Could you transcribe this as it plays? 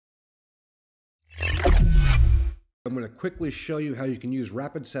I'm going to quickly show you how you can use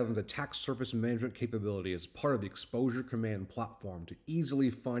Rapid7's attack surface management capability as part of the Exposure Command platform to easily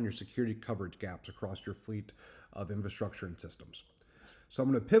find your security coverage gaps across your fleet of infrastructure and systems. So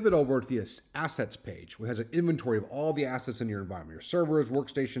I'm going to pivot over to the assets page, which has an inventory of all the assets in your environment, your servers,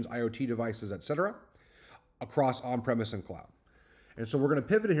 workstations, IoT devices, etc., across on-premise and cloud. And so we're going to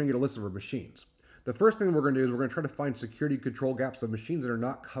pivot in here and get a list of our machines. The first thing we're going to do is we're going to try to find security control gaps of machines that are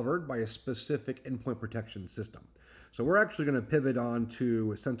not covered by a specific endpoint protection system. So we're actually going to pivot on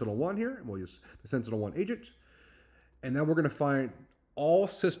to Sentinel-1 here, and we'll use the Sentinel-1 agent. And then we're going to find all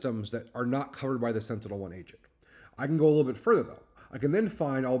systems that are not covered by the Sentinel-1 agent. I can go a little bit further though. I can then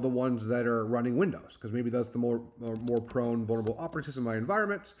find all the ones that are running Windows, because maybe that's the more prone, vulnerable operating system in my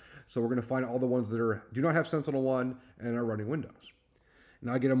environment. So we're going to find all the ones that do not have Sentinel-1 and are running Windows.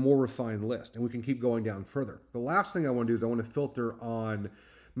 Now I get a more refined list, and we can keep going down further. The last thing I want to do is I want to filter on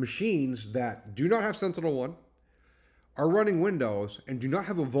machines that do not have Sentinel-1, are running Windows, and do not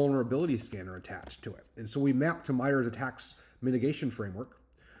have a vulnerability scanner attached to it. And so we map to Myers attacks mitigation framework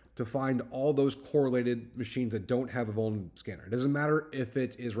to find all those correlated machines that don't have a vuln scanner. It doesn't matter if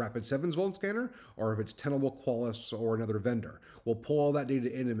it is Rapid7's vuln scanner or if it's Tenable, Qualys, or another vendor. We'll pull all that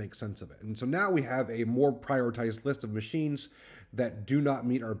data in and make sense of it. And so now we have a more prioritized list of machines that do not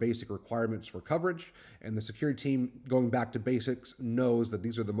meet our basic requirements for coverage. And the security team, going back to basics, knows that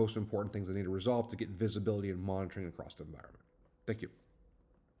these are the most important things they need to resolve to get visibility and monitoring across the environment. Thank you.